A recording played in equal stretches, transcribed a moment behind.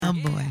Oh,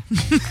 boy.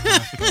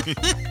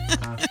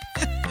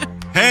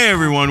 Hey,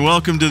 everyone.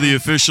 Welcome to the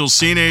official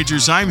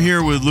Seenagers. I'm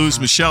here with Luz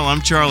Michelle.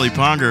 I'm Charlie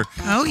Ponger.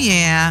 Oh,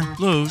 yeah.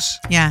 Luz,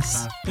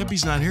 Yes.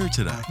 Debbie's not here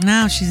today.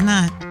 No, she's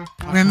not.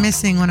 We're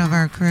missing one of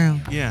our crew.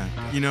 Yeah.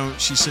 You know,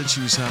 she said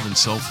she was having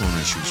cell phone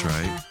issues,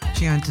 right?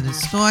 She went to the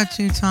store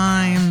 2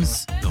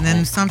 times, and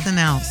then something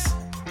else.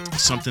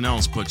 Something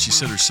else, but she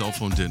said her cell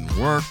phone didn't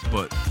work.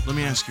 But let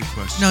me ask you a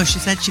question. No, she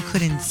said she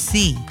couldn't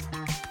see.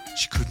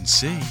 She couldn't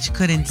see. She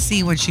couldn't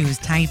see what she was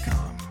typing.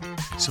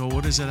 So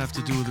what does that have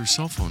to do with her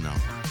cell phone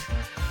number?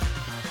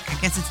 I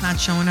guess it's not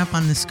showing up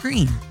on the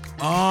screen.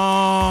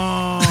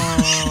 Oh.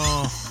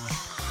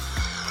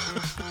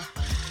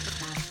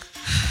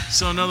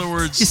 So in other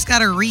words... Just got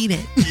to read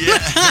it. Yeah.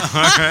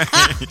 All right.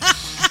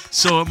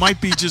 So it might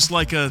be just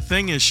like a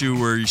thing issue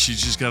where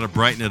she's just got to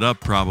brighten it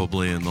up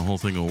probably and the whole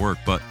thing will work.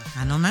 But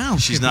I don't know.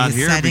 She's Could not be a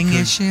here setting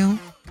because- issue.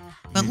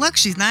 But look,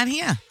 she's not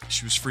here.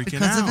 She was freaking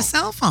because out. of a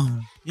cell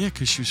phone. Yeah,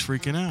 because she was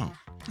freaking out.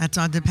 That's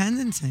our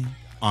dependency.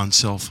 On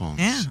cell phones.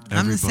 Yeah,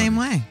 I'm the same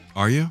way.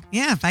 Are you?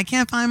 Yeah, if I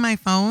can't find my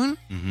phone,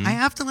 I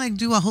have to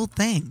do a whole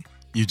thing.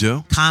 You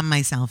do? Calm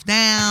myself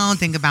down,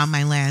 think about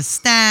my last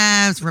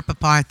steps, rip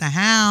apart the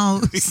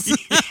house.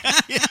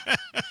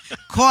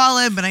 Call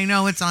it, but I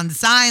know it's on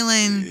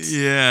silent.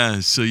 Yeah,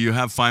 so you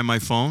have Find My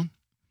Phone?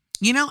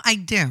 You know, I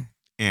do.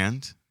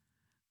 And?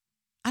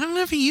 I don't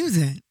ever use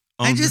it.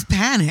 Oh, I just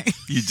panic.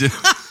 You do?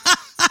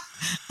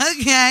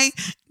 Okay,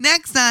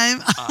 next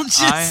time I'll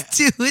just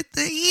do it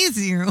the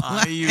easier way.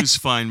 I use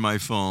Find My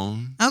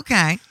Phone.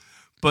 Okay.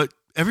 But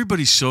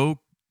everybody's so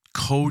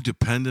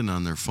codependent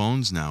on their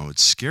phones now.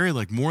 It's scary,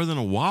 like more than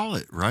a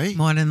wallet, right?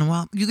 More than a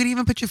wallet. You could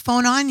even put your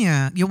phone on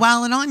your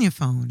wallet on your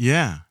phone.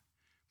 Yeah.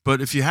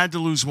 But if you had to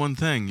lose one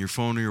thing, your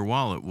phone or your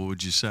wallet, what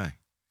would you say?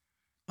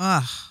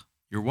 Ugh.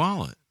 Your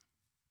wallet.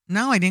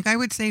 No, I think I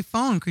would say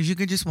phone because you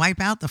could just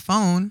wipe out the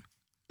phone.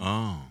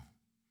 Oh.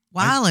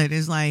 Wallet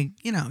is like,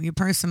 your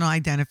personal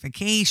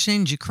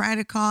identifications, your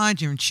credit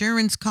cards, your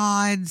insurance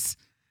cards.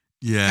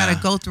 Yeah. Got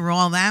to go through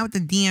all that with the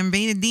DMV.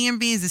 The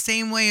DMV is the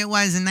same way it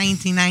was in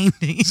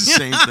 1990. It's the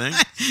same thing.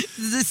 It's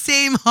the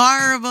same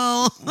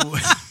horrible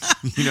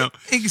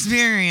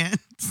experience.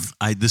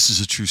 This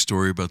is a true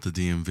story about the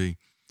DMV.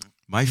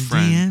 My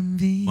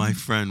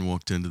friend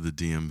walked into the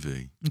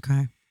DMV.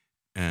 Okay.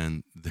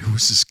 And there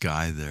was this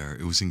guy there.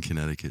 It was in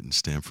Connecticut in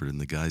Stamford, and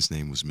the guy's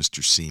name was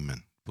Mr.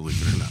 Seaman, believe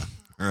it or not.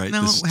 All right.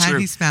 No, how do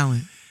you spell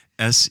it?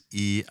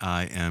 Seime,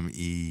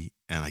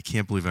 and I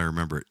can't believe I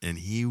remember it. And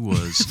he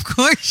was of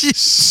course you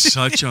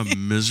such a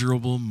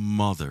miserable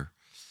mother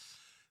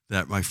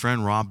that my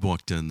friend Rob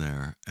walked in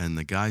there, and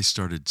the guy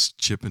started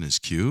chipping his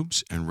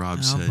cubes, and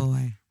Rob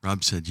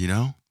said,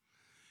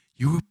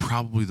 you were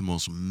probably the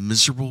most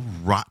miserable,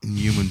 rotten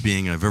human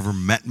being I've ever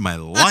met in my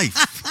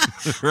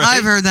life. Right?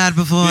 I've heard that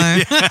before.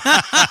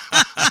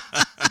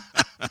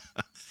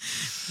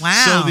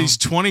 Wow. So these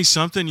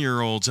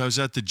 20-something-year-olds, I was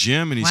at the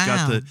gym, and he's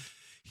got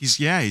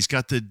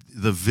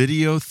the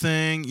video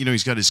thing.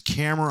 He's got his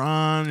camera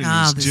on, and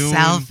he's doing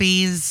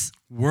selfies,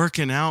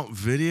 working out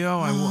video.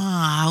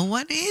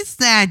 What is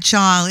that,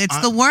 Charlie? It's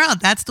the world.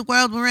 That's the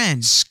world we're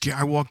in.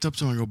 I walked up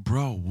to him and I go,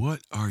 bro,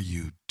 what are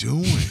you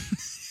doing?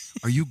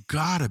 You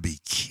gotta be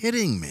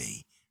kidding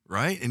me,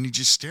 right? And he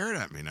just stared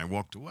at me, and I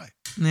walked away.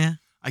 Yeah,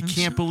 I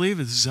can't believe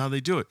it. This is how they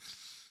do it.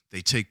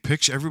 They take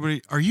pictures.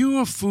 Everybody, are you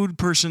a food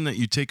person that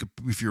you take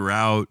if you're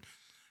out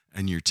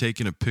and you're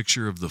taking a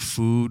picture of the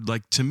food?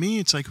 Like, to me,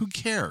 it's like, who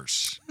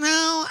cares?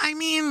 No, I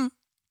mean,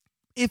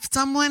 if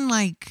someone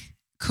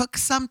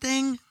cooks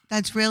something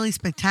that's really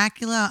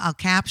spectacular, I'll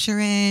capture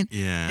it.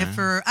 Yeah. If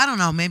I don't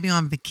know, maybe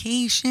on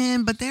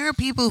vacation, but there are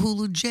people who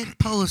legit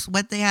post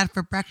what they had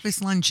for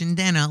breakfast, lunch, and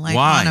dinner.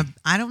 Why?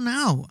 I don't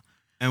know.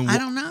 I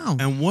don't know.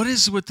 And what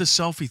is with the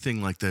selfie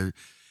thing? Like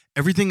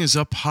everything is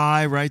up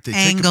high, right?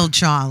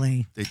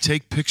 Charlie. They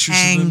take pictures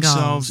of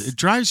themselves. It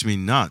drives me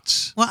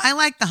nuts. Well, I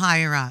like the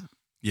higher up.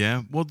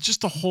 Yeah. Well, just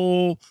the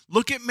whole,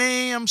 look at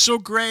me. I'm so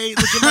great.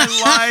 Look at my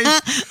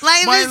life.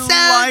 Life is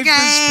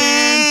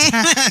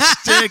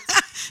fantastic.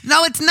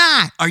 No, it's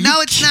not. Are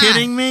you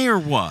kidding me or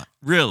what?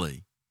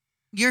 Really?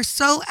 You're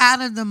so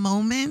out of the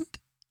moment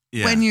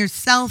when you're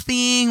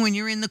selfieing, when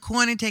you're in the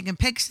corner taking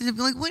pictures. You're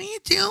like, what are you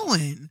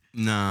doing?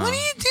 No. What are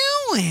you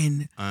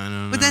doing? I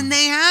don't know. But then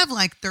they have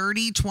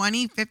 30,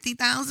 20,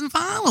 50,000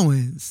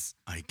 followers.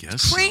 I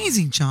guess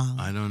Crazy, Charlie.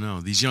 I don't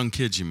know. These young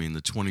kids, you mean,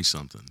 the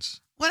 20-somethings.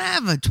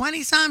 Whatever,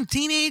 20-some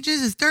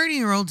teenagers, there's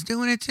 30-year-olds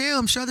doing it too.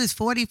 I'm sure there's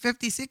 40,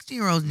 50,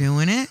 60-year-olds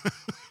doing it.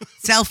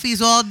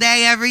 Selfies all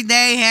day, every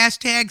day,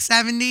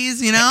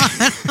 #70s,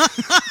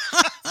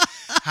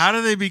 How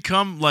do they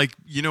become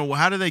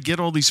how do they get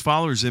all these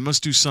followers? They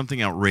must do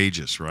something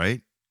outrageous,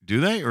 right?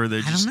 Do they? Or they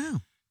just I don't know.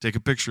 Take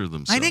a picture of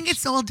themselves? I think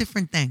it's all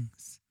different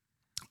things.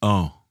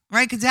 Oh.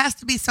 Right, because there has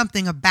to be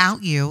something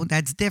about you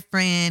that's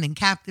different and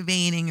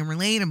captivating and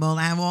relatable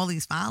to have all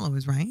these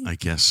followers, right? I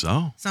guess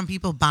so. Some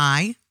people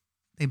buy.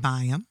 They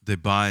buy them. They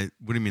buy.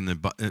 What do you mean they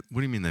buy? What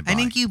do you mean they buy? I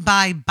think you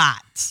buy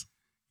bots.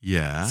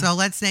 Yeah. So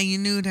let's say you're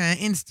new to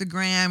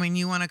Instagram and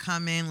you want to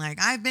come in like,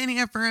 I've been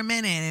here for a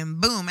minute,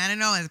 and boom, I don't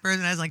know, this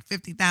person has like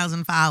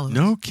 50,000 followers.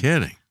 No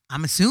kidding.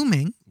 I'm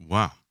assuming.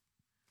 Wow.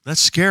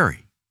 That's scary.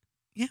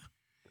 Yeah.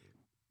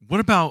 What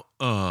about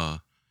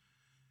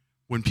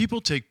when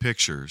people take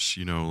pictures,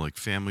 like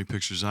family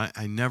pictures,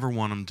 I never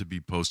want them to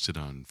be posted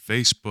on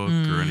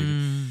Facebook or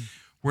anything.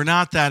 We're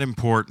not that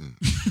important.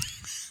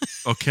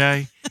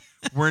 Okay?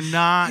 We're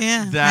not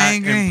that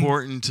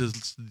important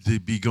to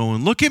be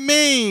going, look at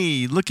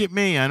me.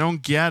 I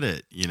don't get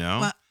it,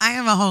 Well, I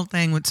have a whole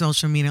thing with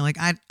social media. Like,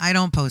 I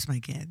don't post my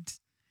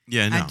kids.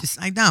 Yeah, no.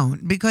 I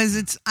don't,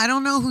 because I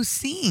don't know who's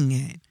seeing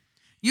it.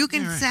 You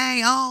can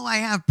say, oh, I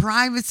have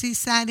privacy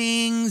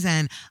settings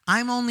and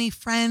I'm only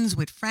friends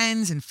with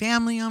friends and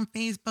family on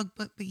Facebook.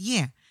 But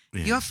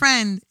your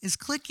friend is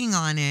clicking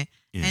on it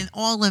and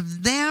all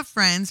of their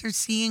friends are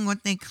seeing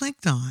what they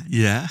clicked on.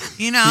 Yeah.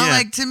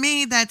 Like, to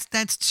me,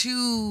 it's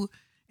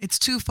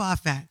too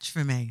far-fetched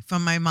for me,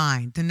 from my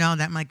mind, to know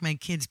that like my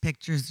kids'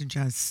 pictures are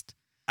just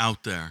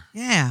out there.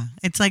 Yeah.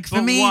 It's like,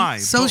 for me,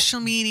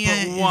 social media.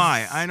 But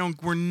why?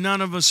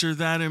 None of us are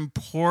that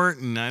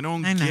important. I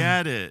don't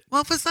get it.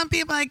 Well, for some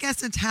people, I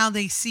guess it's how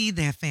they see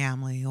their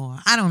family, or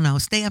I don't know,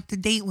 stay up to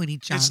date with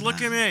each other. It's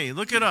look at me.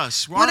 Look at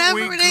us. Whatever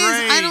it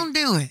is, I don't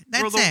do it.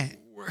 That's it.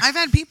 I've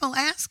had people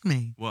ask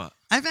me. What?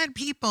 I've had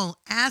people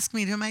ask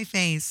me to my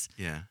face,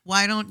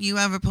 why don't you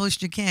ever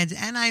post your kids?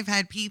 And I've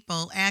had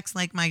people ask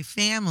like my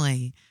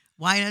family,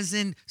 why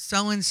doesn't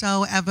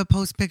so-and-so ever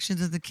post pictures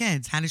of the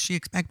kids? How does she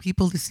expect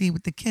people to see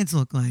what the kids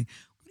look like?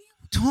 What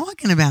are you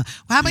talking about?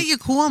 Well, how about you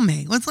call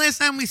me? When's the last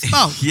time we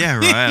spoke? Yeah,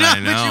 right. I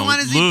know. But you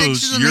want to see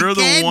pictures of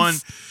the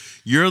kids?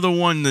 You're the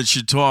one that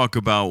should talk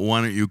about,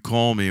 why don't you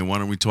call me and why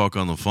don't we talk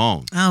on the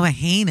phone? Oh, I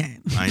hate it.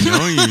 I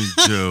know you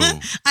do.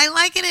 I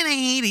like it and I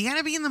hate it. You got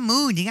to be in the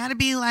mood. You got to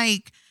be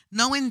like,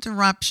 no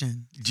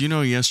interruption. Do you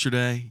know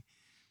yesterday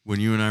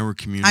when you and I were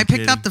communicating? I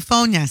picked up the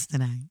phone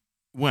yesterday.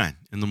 When?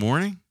 In the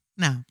morning?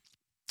 No.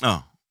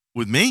 Oh,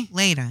 with me?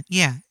 Later,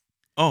 yeah.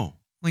 Oh.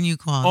 When you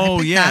called.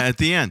 Oh, yeah, at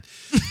the end.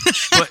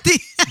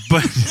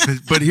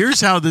 But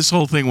here's how this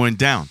whole thing went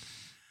down.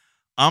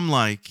 I'm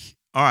like,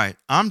 all right,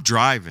 I'm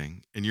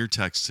driving and you're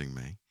texting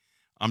me.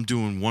 I'm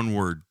doing one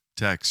word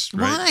text,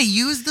 right? Why?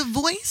 Use the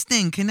voice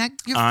thing.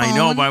 Connect your phone. I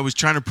know, but I was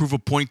trying to prove a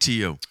point to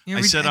you.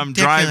 I said I'm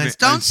driving.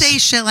 Don't say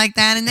shit like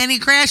that, and then he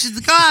crashes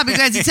the car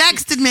because he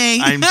texted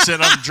me. I said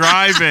I'm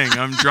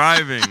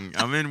driving.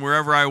 I'm in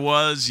wherever I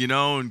was,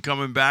 and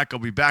coming back. I'll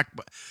be back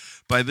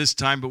by this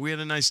time. But we had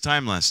a nice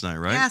time last night,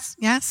 right?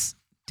 Yes.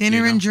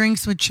 Dinner and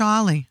drinks with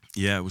Charlie.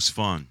 Yeah, it was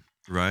fun,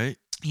 right?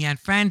 He had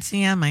friends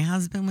here. My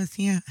husband was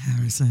here.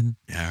 Harrison.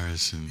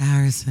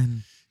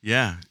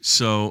 Yeah.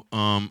 So,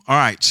 all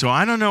right. So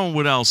I don't know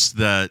what else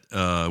that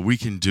we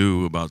can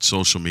do about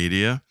social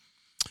media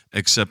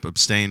except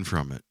abstain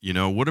from it.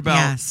 What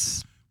about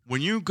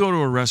when you go to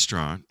a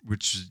restaurant,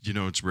 which,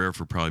 it's rare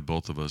for probably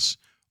both of us.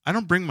 I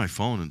don't bring my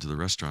phone into the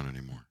restaurant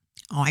anymore.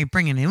 Oh, I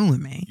bring it in with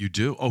me. You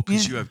do? Oh,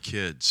 because you have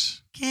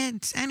kids.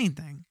 Kids,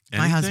 anything.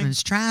 My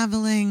husband's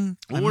traveling.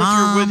 Well, what if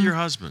you're with your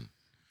husband?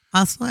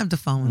 I'll still have the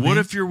phone with me. What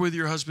if you're with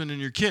your husband and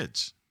your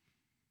kids?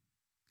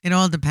 It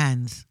all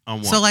depends. On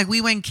what? So, like,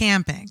 we went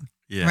camping,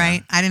 yeah.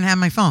 right? I didn't have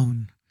my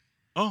phone.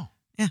 Oh.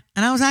 Yeah,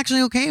 and I was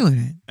actually okay with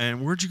it.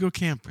 And where'd you go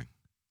camping?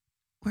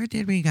 Where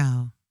did we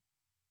go?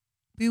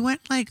 We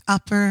went, like,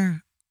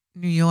 upper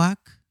New York.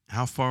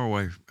 How far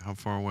away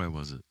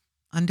was it?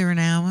 Under an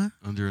hour.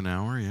 Under an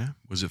hour, yeah.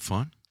 Was it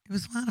fun? It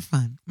was a lot of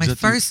fun. My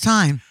first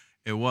time.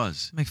 It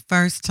was. My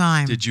first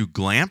time. Did you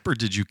glamp or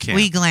did you camp?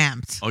 We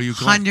glamped. Oh, you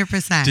glamped?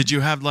 100%. Did you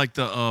have like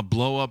the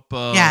blow up?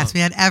 Yes,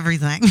 we had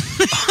everything.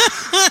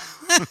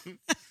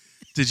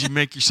 Did you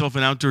make yourself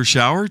an outdoor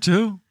shower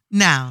too?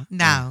 No.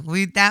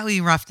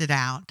 We roughed it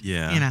out.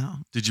 Yeah.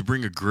 Did you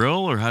bring a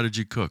grill or how did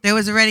you cook? There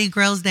was already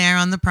grills there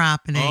on the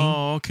property.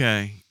 Oh,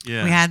 okay.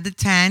 Yeah. We had the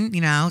tent,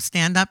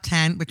 stand-up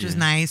tent, which was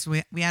nice.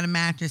 We had a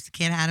mattress. The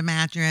kid had a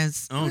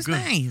mattress. Oh, it was good.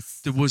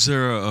 Nice. Was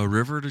there a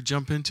river to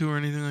jump into or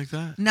anything like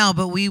that? No,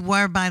 but we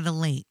were by the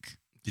lake.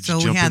 Did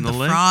you jump in the lake? So we had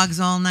the frogs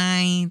all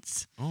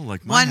night. Oh,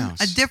 like my house.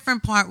 A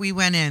different part we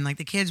went in. Like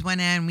the kids went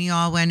in, we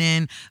all went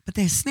in. But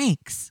there's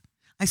snakes.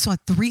 I saw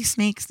 3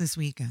 snakes this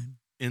weekend.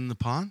 In the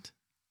pond?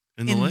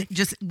 In the lake?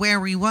 Just where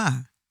we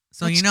were.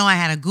 So, I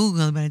had to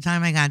Google by the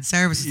time I got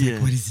service.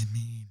 Like, what does it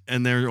mean?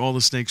 And all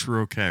the snakes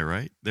were okay,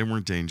 right? They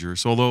weren't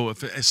dangerous. Although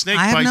if a snake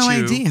bites you... I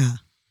have no idea.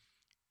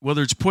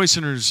 Whether it's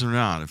poisonous or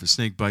not, if a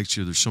snake bites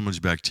you, there's so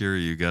much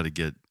bacteria, you got to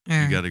go to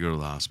the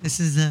hospital. This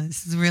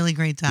is a really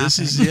great topic. This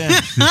is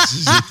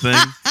a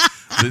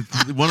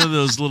thing. One of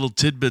those little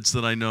tidbits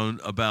that I know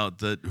about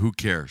that who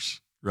cares,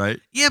 right?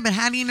 Yeah, but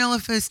how do you know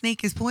if a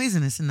snake is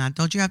poisonous or not?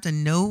 Don't you have to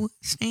know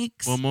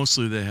snakes? Well,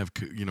 mostly they have,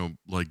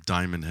 like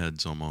diamond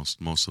heads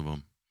almost, most of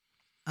them.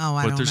 Oh,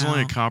 I don't know. But there's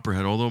only a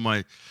copperhead. Although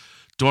my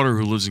daughter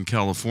who lives in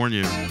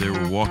California, they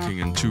were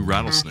walking and 2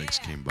 rattlesnakes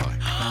came by.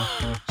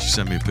 She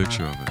sent me a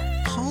picture of it.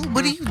 Oh,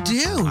 what do you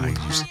do? I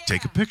just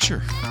take a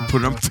picture and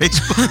put it on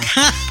Facebook.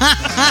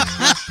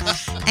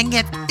 and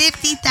get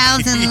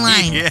 50,000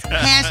 likes. Yeah.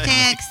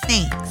 Hashtag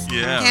snakes.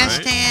 Yeah,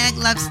 Hashtag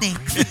love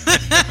snakes.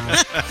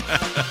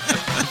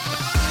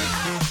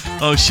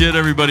 Oh, shit,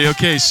 everybody.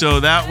 Okay, so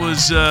that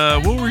was,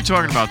 what were we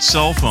talking about?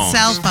 Cell phones.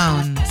 Cell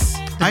phones.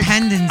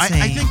 Dependency.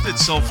 I think that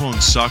cell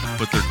phones suck,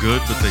 but they're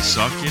good, but they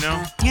suck, you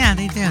know? Yeah,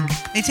 they do.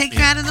 They take you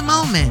out of the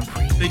moment.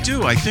 They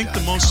do. I think the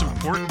most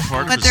important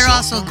part but of a they're cell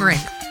also phone, great.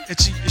 It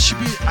should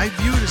be, I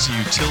view it as a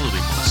utility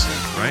mostly,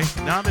 right?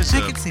 Not as I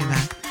could see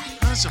that.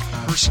 Not as a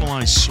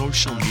personalized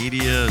social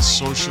media,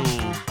 social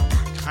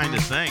kind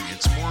of thing.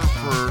 It's more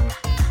for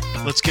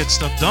let's get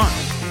stuff done.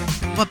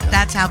 But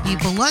that's how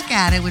people look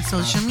at it with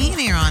social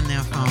media on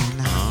their phone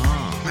now.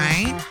 Oh.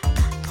 Right?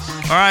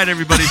 All right,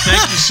 everybody.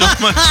 Thank you so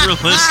much for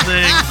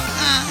listening.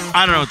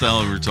 I don't know what the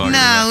hell we were talking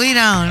about. No, we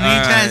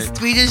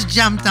don't. We just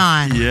jumped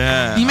on.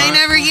 Yeah. You may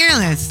never hear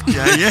this.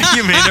 Yeah,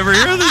 you may never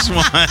hear this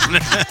one.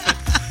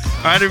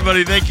 All right,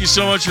 everybody. Thank you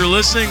so much for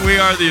listening. We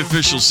are the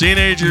official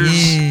Seenagers.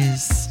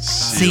 Yes.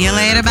 See you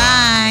later.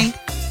 Bye.